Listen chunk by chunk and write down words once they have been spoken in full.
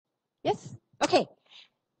Yes? Okay.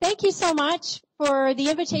 Thank you so much for the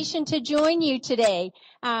invitation to join you today.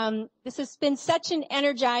 This has been such an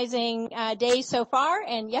energizing day so far,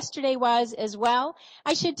 and yesterday was as well.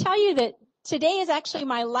 I should tell you that today is actually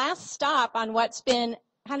my last stop on what's been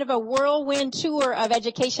kind of a whirlwind tour of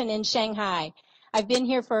education in Shanghai. I've been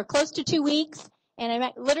here for close to 2 weeks, and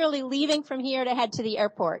I'm literally leaving from here to head to the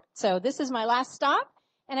airport. So this is my last stop,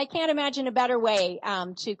 and I can't imagine a better way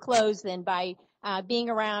to close than by being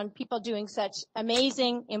around people doing such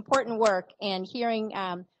amazing, important work and hearing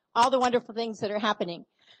all the wonderful things that are happening.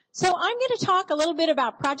 So I'm going to talk a little bit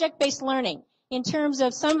about project-based learning in terms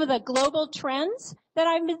of some of the global trends that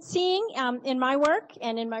I've been seeing in my work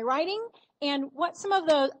and in my writing, and what some of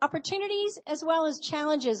the opportunities as well as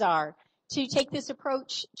challenges are to take this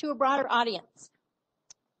approach to a broader audience.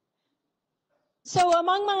 So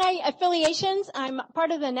among my affiliations, I'm part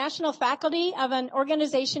of the national faculty of an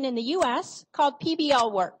organization in the U.S. called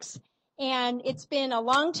PBL Works. And it's been a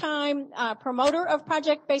long time promoter of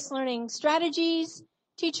project-based learning strategies,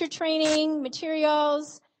 teacher training,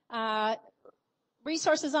 materials,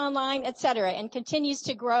 resources online, et cetera, and continues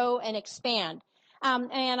to grow and expand.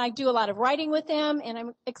 And I do a lot of writing with them, and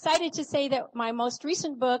I'm excited to say that my most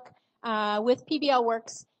recent book with PBL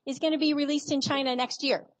Works is going to be released in China next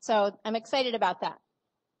year. So I'm excited about that.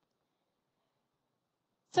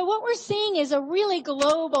 So what we're seeing is a really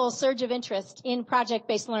global surge of interest in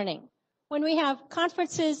project-based learning. When we have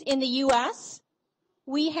conferences in the U.S.,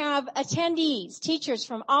 we have attendees, teachers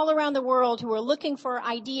from all around the world who are looking for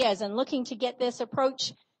ideas and looking to get this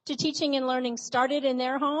approach to teaching and learning started in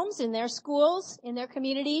their homes, in their schools, in their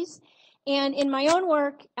communities. And in my own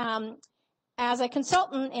work, as a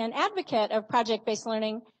consultant and advocate of project-based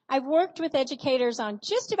learning, I've worked with educators on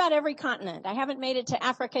just about every continent. I haven't made it to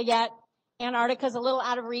Africa yet. Antarctica's a little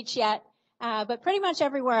out of reach yet, but pretty much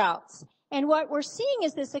everywhere else. And what we're seeing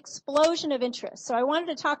is this explosion of interest. So I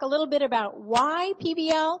wanted to talk a little bit about why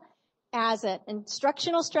PBL as an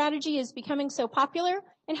instructional strategy is becoming so popular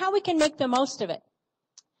and how we can make the most of it.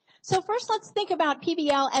 So first, let's think about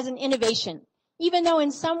PBL as an innovation. Even though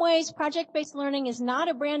in some ways project-based learning is not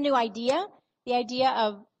a brand new idea, the idea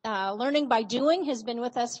of learning by doing has been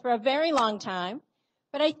with us for a very long time.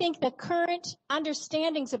 But I think the current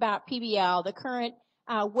understandings about PBL, the current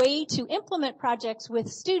way to implement projects with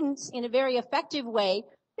students in a very effective way,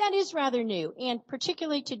 that is rather new, and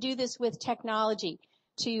particularly to do this with technology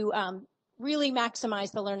to really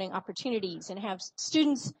maximize the learning opportunities and have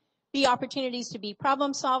students be opportunities to be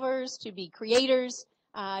problem solvers, to be creators,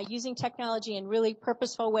 using technology in really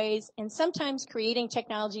purposeful ways, and sometimes creating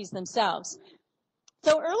technologies themselves.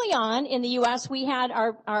 So early on in the U.S., we had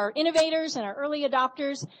our innovators and our early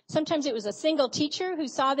adopters. Sometimes it was a single teacher who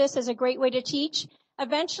saw this as a great way to teach.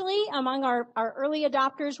 Eventually, among our early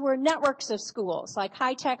adopters were networks of schools like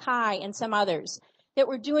High Tech High and some others that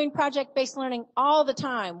were doing project-based learning all the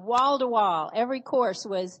time, wall to wall. Every course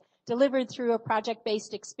was delivered through a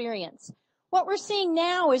project-based experience. What we're seeing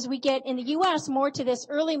now is we get in the U.S. more to this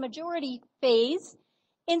early majority phase.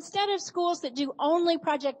 Instead of schools that do only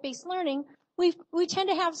project-based learning, we tend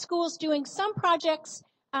to have schools doing some projects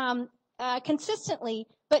consistently,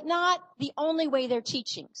 but not the only way they're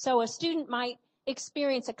teaching. So a student might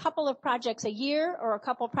experience a couple of projects a year or a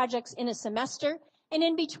couple of projects in a semester, and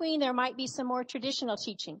in between there might be some more traditional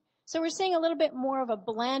teaching. So we're seeing a little bit more of a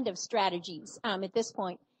blend of strategies at this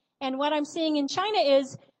point. And what I'm seeing in China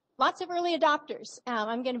is lots of early adopters.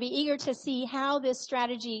 I'm going to be eager to see how this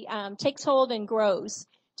strategy takes hold and grows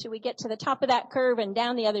till we get to the top of that curve and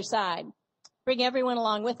down the other side. Bring everyone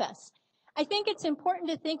along with us. I think it's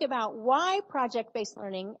important to think about why project-based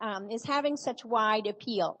learning is having such wide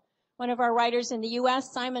appeal. One of our writers in the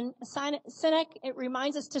U.S., Simon Sinek, it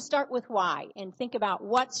reminds us to start with why and think about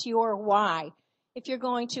what's your why. If you're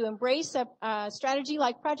going to embrace a strategy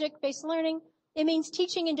like project-based learning, it means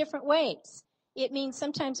teaching in different ways. It means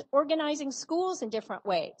sometimes organizing schools in different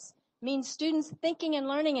ways. It means students thinking and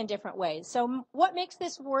learning in different ways. So what makes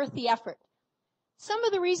this worth the effort? Some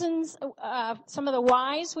of the reasons, some of the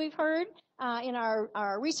whys we've heard in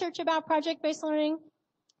our research about project-based learning,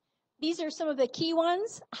 these are some of the key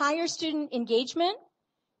ones. Higher student engagement.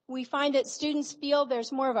 We find that students feel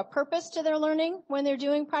there's more of a purpose to their learning when they're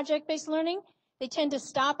doing project-based learning. They tend to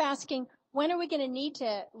stop asking, when are we going to need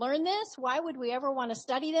to learn this? Why would we ever want to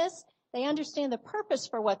study this? They understand the purpose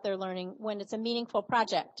for what they're learning when it's a meaningful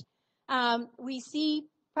project. We see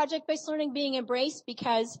project-based learning being embraced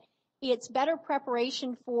because it's better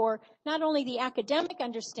preparation for not only the academic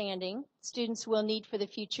understanding students will need for the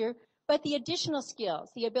future, but the additional skills,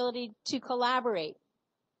 the ability to collaborate,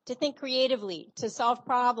 to think creatively, to solve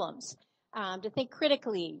problems, to think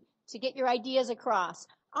critically, to get your ideas across.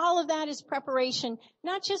 All of that is preparation,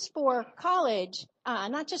 not just for college,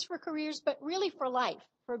 not just for careers, but really for life,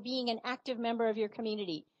 for being an active member of your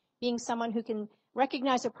community, being someone who can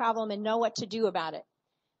recognize a problem and know what to do about it,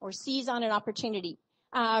 or seize on an opportunity.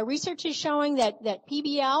 Research is showing that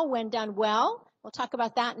PBL, when done well, we'll talk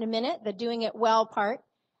about that in a minute, the doing it well part.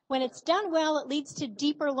 When it's done well, it leads to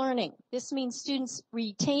deeper learning. This means students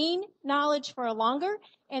retain knowledge for longer,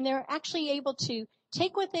 and they're actually able to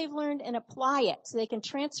take what they've learned and apply it so they can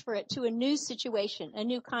transfer it to a new situation, a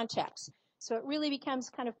new context. So it really becomes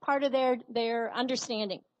kind of part of their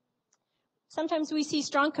understanding. Sometimes we see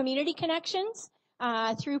strong community connections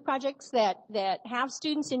through projects that have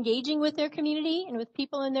students engaging with their community and with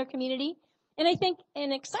people in their community. And I think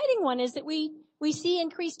an exciting one is that we see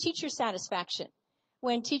increased teacher satisfaction.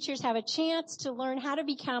 When teachers have a chance to learn how to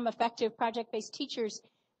become effective project-based teachers,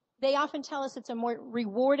 they often tell us it's a more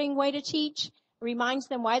rewarding way to teach, reminds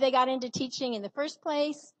them why they got into teaching in the first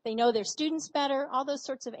place, they know their students better, all those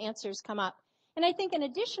sorts of answers come up. And I think an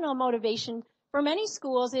additional motivation for many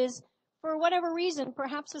schools is, for whatever reason,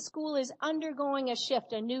 perhaps a school is undergoing a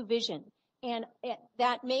shift, a new vision, and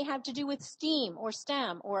that may have to do with STEAM or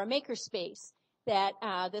STEM or a makerspace that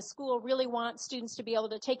the school really wants students to be able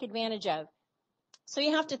to take advantage of. So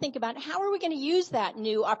you have to think about, how are we going to use that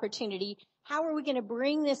new opportunity? How are we going to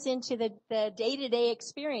bring this into the day-to-day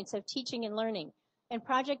experience of teaching and learning? And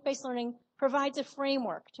project-based learning provides a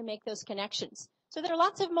framework to make those connections. So there are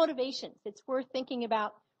lots of motivations. It's worth thinking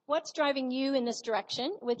about what's driving you in this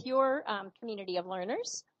direction with your community of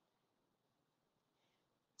learners.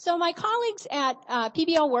 So my colleagues at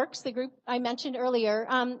PBL Works, the group I mentioned earlier,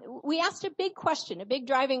 we asked a big question, a big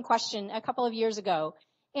driving question a couple of years ago.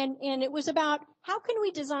 And it was about, how can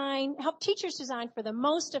we help teachers design for the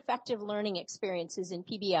most effective learning experiences in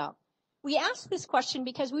PBL? We asked this question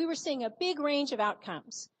because we were seeing a big range of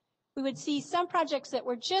outcomes. We would see some projects that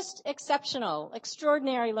were just exceptional,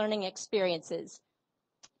 extraordinary learning experiences.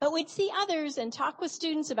 But we'd see others and talk with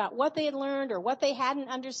students about what they had learned or what they hadn't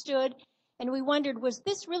understood. And we wondered, was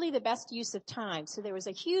this really the best use of time? So there was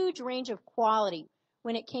a huge range of quality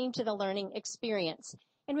when it came to the learning experience.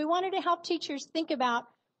 And we wanted to help teachers think about,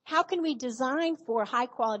 how can we design for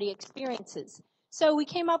high-quality experiences? So we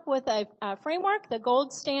came up with a framework, the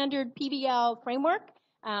gold standard PBL framework,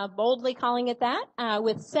 boldly calling it that,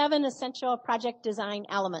 with 7 essential project design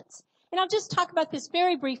elements. And I'll just talk about this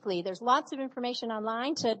very briefly. There's lots of information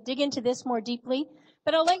online to dig into this more deeply.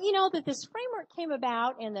 But I'll let you know that this framework came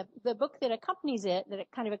about, and the book that accompanies it, that it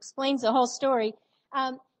kind of explains the whole story,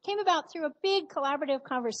 came about through a big collaborative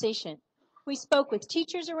conversation. We spoke with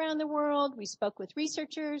teachers around the world. We spoke with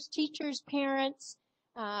researchers, teachers, parents,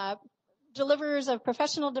 deliverers of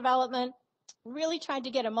professional development, really tried to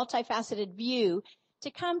get a multifaceted view to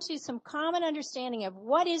come to some common understanding of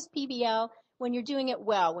what is PBL when you're doing it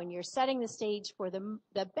well, when you're setting the stage for the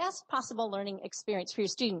best possible learning experience for your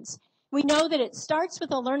students. We know that it starts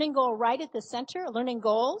with a learning goal right at the center, learning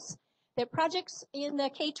goals, that projects in the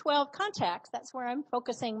K-12 context, that's where I'm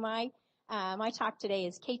focusing my talk today,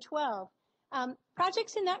 is K-12.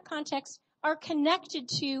 Projects in that context are connected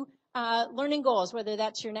to learning goals, whether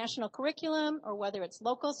that's your national curriculum or whether it's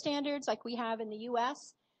local standards like we have in the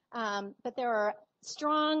U.S. But there are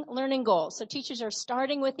strong learning goals. So teachers are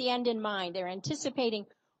starting with the end in mind. They're anticipating,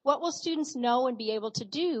 what will students know and be able to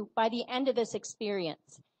do by the end of this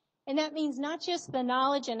experience? And that means not just the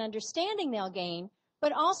knowledge and understanding they'll gain,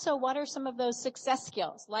 but also what are some of those success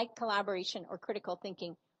skills like collaboration or critical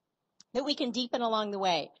thinking that we can deepen along the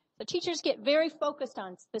way. So teachers get very focused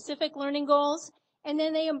on specific learning goals, and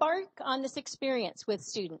then they embark on this experience with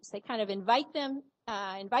students. They kind of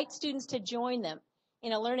invite students to join them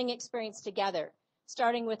in a learning experience together,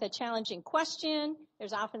 starting with a challenging question.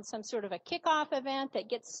 There's often some sort of a kickoff event that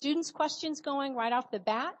gets students' questions going right off the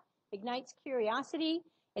bat, ignites curiosity.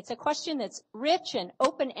 It's a question that's rich and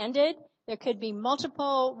open-ended. There could be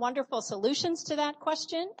multiple wonderful solutions to that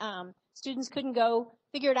question. Students couldn't go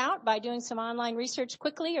figure it out by doing some online research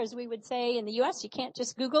quickly, or as we would say in the U.S., you can't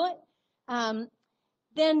just Google it.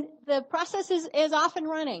 Then the process is often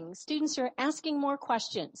running. Students are asking more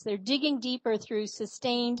questions. They're digging deeper through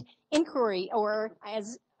sustained inquiry, or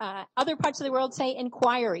as other parts of the world say,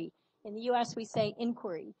 inquiry. In the U.S., we say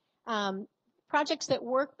inquiry. Projects that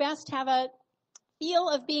work best have a feel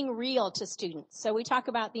of being real to students. So we talk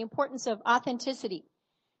about the importance of authenticity.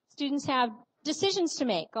 Students have decisions to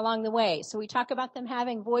make along the way. So we talk about them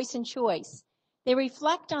having voice and choice. They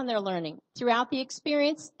reflect on their learning throughout the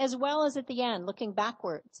experience as well as at the end, looking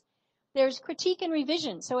backwards. There's critique and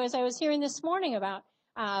revision. So as I was hearing this morning about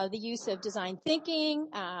the use of design thinking,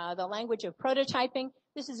 the language of prototyping,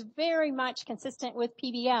 this is very much consistent with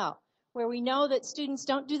PBL. where we know that students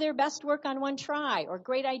don't do their best work on one try, or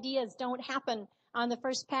great ideas don't happen on the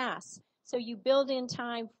first pass. So you build in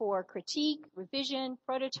time for critique, revision,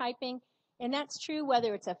 prototyping, and that's true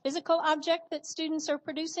whether it's a physical object that students are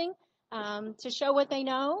producing to show what they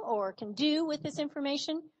know or can do with this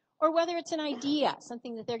information, or whether it's an idea,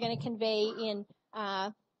 something that they're going to convey in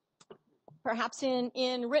perhaps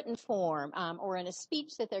in written form or in a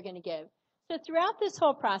speech that they're going to give. So throughout this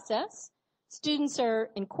whole process, students are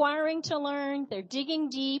inquiring to learn, they're digging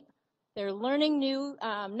deep, they're learning new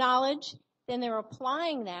knowledge, then they're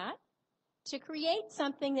applying that to create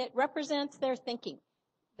something that represents their thinking.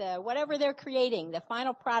 Whatever they're creating, the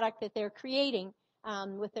final product that they're creating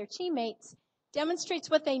with their teammates demonstrates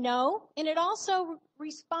what they know, and it also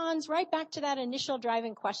responds right back to that initial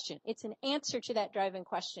driving question. It's an answer to that driving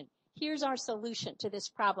question. Here's our solution to this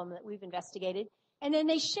problem that we've investigated, and then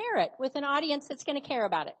they share it with an audience that's going to care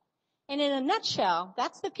about it. And in a nutshell,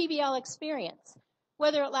 that's the PBL experience.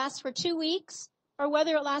 Whether it lasts for 2 weeks or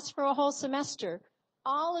whether it lasts for a whole semester,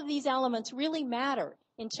 all of these elements really matter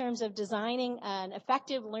in terms of designing an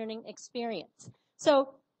effective learning experience.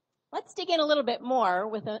 So let's dig in a little bit more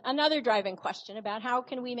with another driving question about how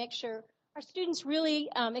can we make sure our students really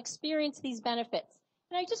experience these benefits.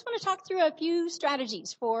 And I just want to talk through a few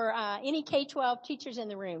strategies for any K-12 teachers in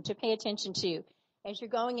the room to pay attention to as you're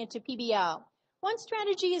going into PBL. One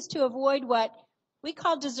strategy is to avoid what we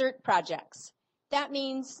call dessert projects. That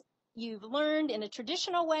means you've learned in a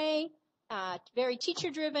traditional way, very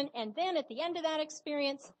teacher-driven, and then at the end of that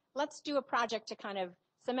experience, let's do a project to kind of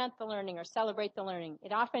cement the learning or celebrate the learning.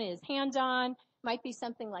 It often is hands-on, might be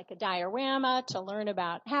something like a diorama to learn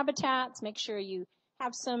about habitats, make sure you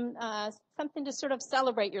have something to sort of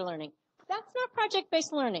celebrate your learning. That's not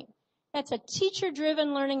project-based learning. That's a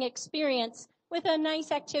teacher-driven learning experience with a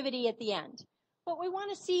nice activity at the end. What we want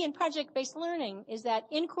to see in project-based learning is that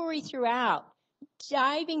inquiry throughout,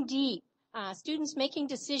 diving deep, students making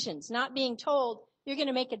decisions, not being told you're going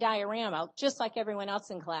to make a diorama just like everyone else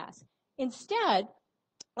in class. Instead,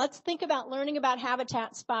 let's think about learning about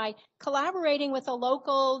habitats by collaborating with a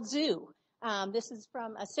local zoo. This is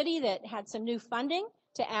from a city that had some new funding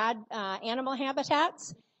to add animal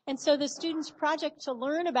habitats. And so the students' project to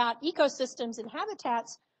learn about ecosystems and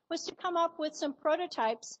habitats was to come up with some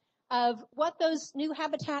prototypes of what those new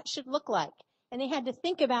habitats should look like. And they had to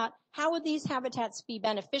think about how would these habitats be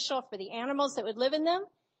beneficial for the animals that would live in them,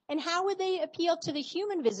 and how would they appeal to the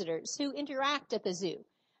human visitors who interact at the zoo.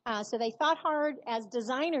 So they thought hard, as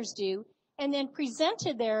designers do, and then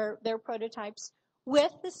presented their prototypes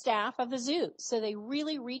with the staff of the zoo. So they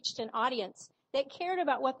really reached an audience that cared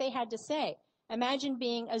about what they had to say. Imagine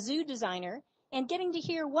being a zoo designer and getting to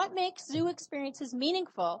hear what makes zoo experiences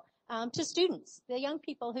meaningful to students, the young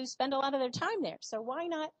people who spend a lot of their time there. So why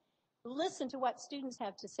not listen to what students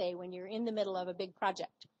have to say when you're in the middle of a big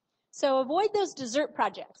project? So avoid those dessert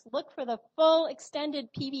projects. Look for the full extended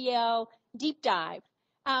PBL deep dive.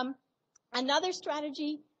 Another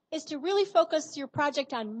strategy is to really focus your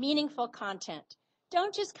project on meaningful content.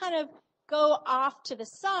 Don't just kind of go off to the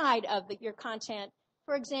side of your content.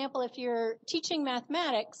 For example, if you're teaching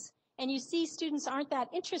mathematics and you see students aren't that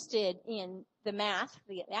interested in the math,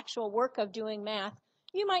 the actual work of doing math,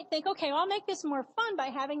 you might think, okay, well, I'll make this more fun by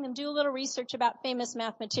having them do a little research about famous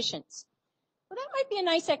mathematicians. Well, that might be a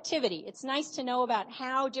nice activity. It's nice to know about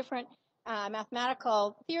how different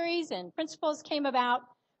mathematical theories and principles came about,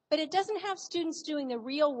 but it doesn't have students doing the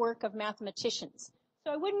real work of mathematicians.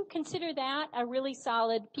 So I wouldn't consider that a really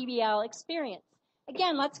solid PBL experience.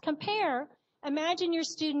 Again, let's compare. Imagine your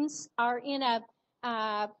students are in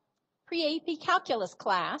a pre-AP calculus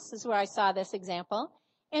class, is where I saw this example,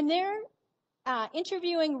 and they're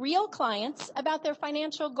interviewing real clients about their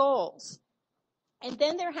financial goals. And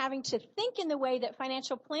then they're having to think in the way that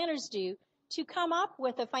financial planners do to come up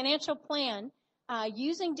with a financial plan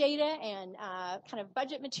using data and kind of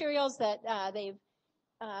budget materials that they've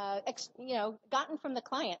gotten from the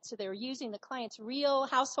client. So they're using the client's real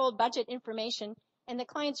household budget information and the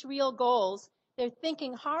client's real goals. They're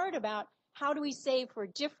thinking hard about how do we save for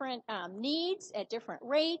different needs at different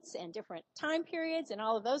rates and different time periods and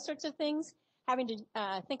all of those sorts of things, having to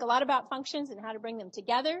think a lot about functions and how to bring them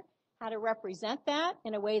together, how to represent that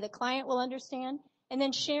in a way the client will understand, and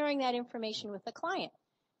then sharing that information with the client.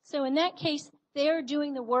 So in that case, they're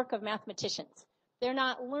doing the work of mathematicians. They're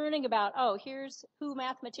not learning about, oh, here's who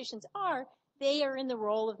mathematicians are. They are in the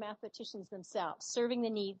role of mathematicians themselves, serving the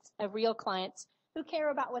needs of real clients who care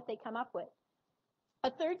about what they come up with. A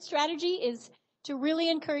third strategy is to really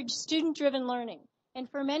encourage student-driven learning. And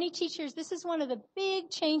for many teachers, this is one of the big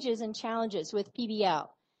changes and challenges with PBL.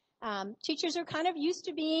 Teachers are kind of used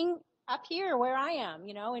to being up here where I am,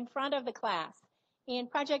 in front of the class. In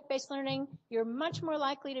project-based learning, you're much more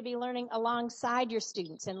likely to be learning alongside your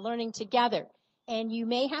students and learning together. And you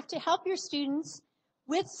may have to help your students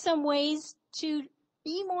with some ways to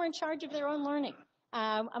be more in charge of their own learning.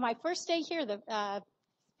 On my first day here,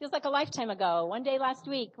 feels like a lifetime ago, one day last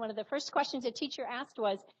week, one of the first questions a teacher asked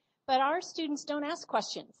was, but our students don't ask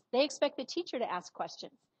questions. They expect the teacher to ask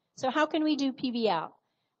questions. So how can we do PBL?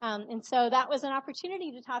 And so that was an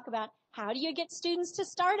opportunity to talk about how do you get students to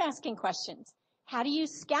start asking questions? How do you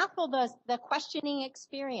scaffold the questioning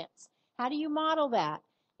experience? How do you model that?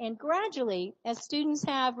 And gradually, as students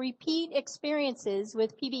have repeat experiences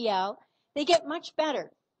with PBL, they get much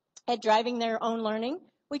better at driving their own learning,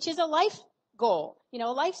 which is a life goal, a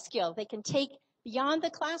life skill they can take beyond the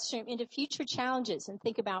classroom into future challenges and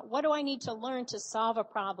think about what do I need to learn to solve a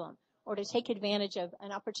problem or to take advantage of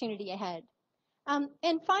an opportunity ahead.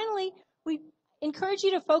 And finally, we encourage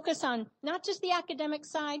you to focus on not just the academic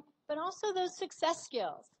side, but also those success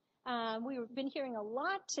skills. We've been hearing a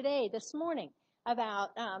lot today, this morning, about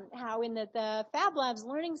how in the Fab Labs,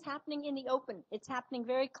 learning's happening in the open. It's happening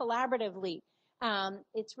very collaboratively.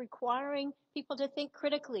 It's requiring people to think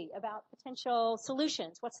critically about potential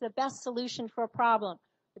solutions. What's the best solution for a problem?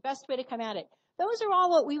 The best way to come at it. Those are all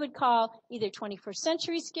what we would call either 21st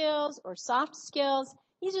century skills or soft skills.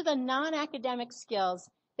 These are the non-academic skills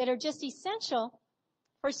that are just essential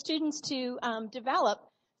for students to develop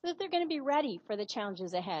so that they're going to be ready for the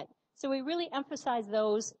challenges ahead. So we really emphasize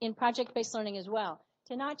those in project-based learning as well,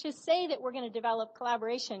 to not just say that we're going to develop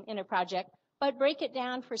collaboration in a project, but break it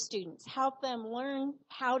down for students, help them learn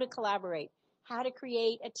how to collaborate, how to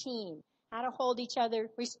create a team, how to hold each other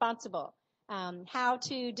responsible, how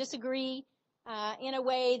to disagree in a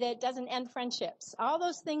way that doesn't end friendships, all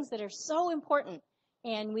those things that are so important.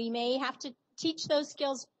 And we may have to teach those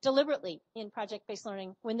skills deliberately in project-based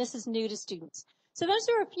learning when this is new to students. So those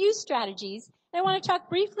are a few strategies. And I want to talk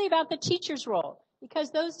briefly about the teacher's role, because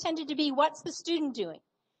those tended to be what's the student doing.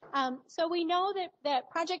 So we know that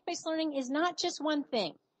project-based learning is not just one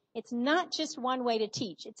thing. It's not just one way to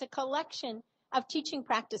teach. It's a collection of teaching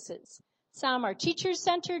practices. Some are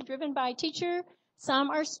teacher-centered, driven by a teacher. Some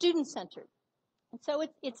are student-centered. And so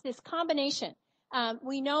it's this combination.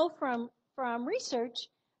 We know from research,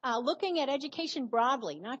 looking at education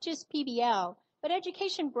broadly, not just PBL, but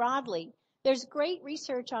education broadly, there's great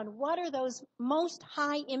research on what are those most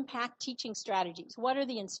high-impact teaching strategies. What are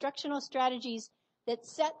the instructional strategies that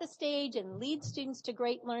set the stage and lead students to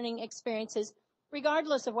great learning experiences,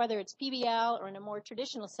 regardless of whether it's PBL or in a more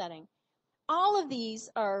traditional setting. All of these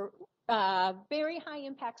are very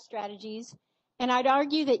high-impact strategies, and I'd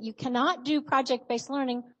argue that you cannot do project-based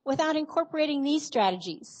learning without incorporating these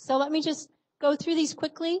strategies. So let me just go through these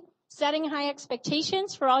quickly. Setting high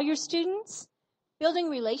expectations for all your students, building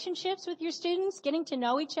relationships with your students, getting to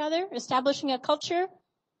know each other, establishing a culture,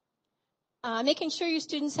 making sure your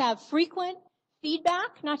students have frequent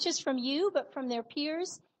feedback, not just from you, but from their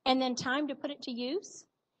peers, and then time to put it to use.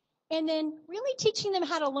 And then really teaching them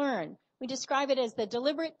how to learn. We describe it as the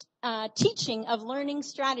deliberate teaching of learning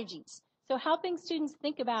strategies. So helping students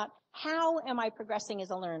think about how am I progressing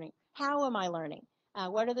as a learner? How am I learning?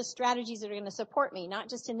 What are the strategies that are going to support me, not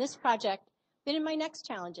just in this project, but in my next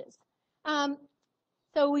challenges?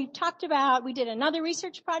 So we did another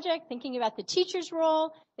research project thinking about the teacher's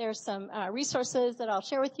role. There's some resources that I'll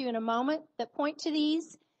share with you in a moment that point to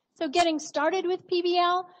these. So getting started with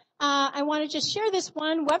PBL, I want to just share this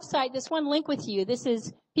one website, this one link with you. This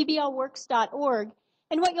is pblworks.org.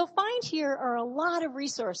 And what you'll find here are a lot of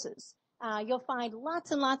resources. You'll find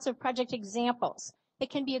lots and lots of project examples. It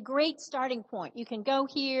can be a great starting point. You can go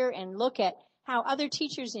here and look at how other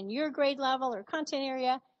teachers in your grade level or content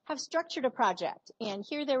area have structured a project and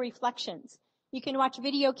hear their reflections. You can watch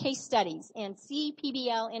video case studies and see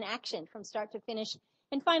PBL in action from start to finish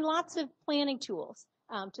and find lots of planning tools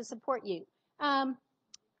to support you. I'm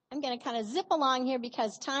going to kind of zip along here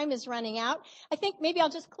because time is running out. I think maybe I'll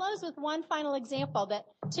just close with one final example that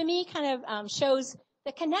to me kind of shows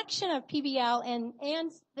the connection of PBL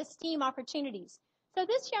and the STEAM opportunities. So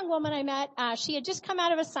this young woman I met, she had just come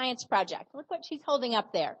out of a science project. Look what she's holding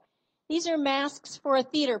up there. These are masks for a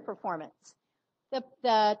theater performance.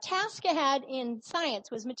 The task ahead in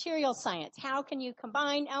science was material science. How can you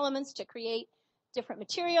combine elements to create different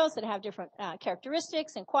materials that have different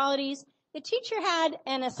characteristics and qualities? The teacher had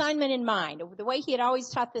an assignment in mind, the way he had always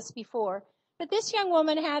taught this before. But this young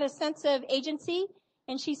woman had a sense of agency,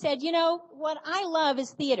 and she said, you know, what I love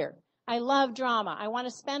is theater. I love drama. I want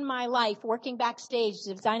to spend my life working backstage,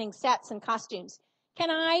 designing sets and costumes. Can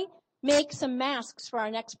I make some masks for our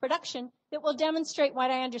next production that will demonstrate what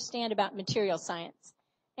I understand about material science?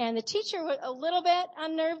 And the teacher was a little bit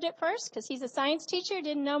unnerved at first because he's a science teacher,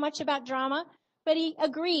 didn't know much about drama, but he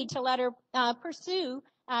agreed to let her pursue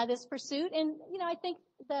this pursuit. And, you know, I think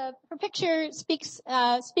her picture speaks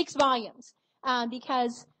volumes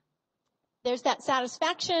because there's that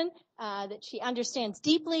satisfaction that she understands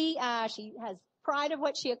deeply. She has pride of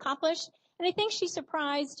what she accomplished. And I think she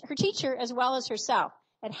surprised her teacher as well as herself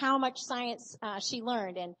at how much science she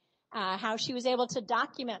learned and how she was able to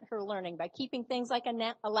document her learning by keeping things like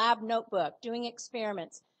a lab notebook, doing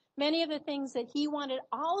experiments, many of the things that he wanted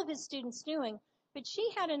all of his students doing. But she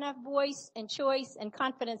had enough voice and choice and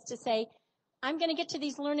confidence to say, I'm going to get to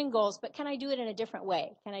these learning goals, but can I do it in a different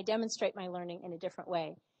way? Can I demonstrate my learning in a different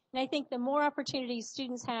way? And I think the more opportunities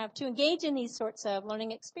students have to engage in these sorts of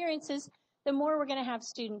learning experiences, the more we're going to have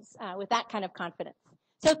students with that kind of confidence.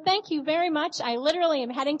 So thank you very much. I literally am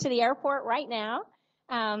heading to the airport right now.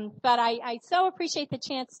 But I so appreciate the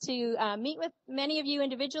chance to meet with many of you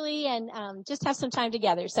individually and just have some time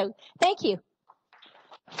together. So thank you.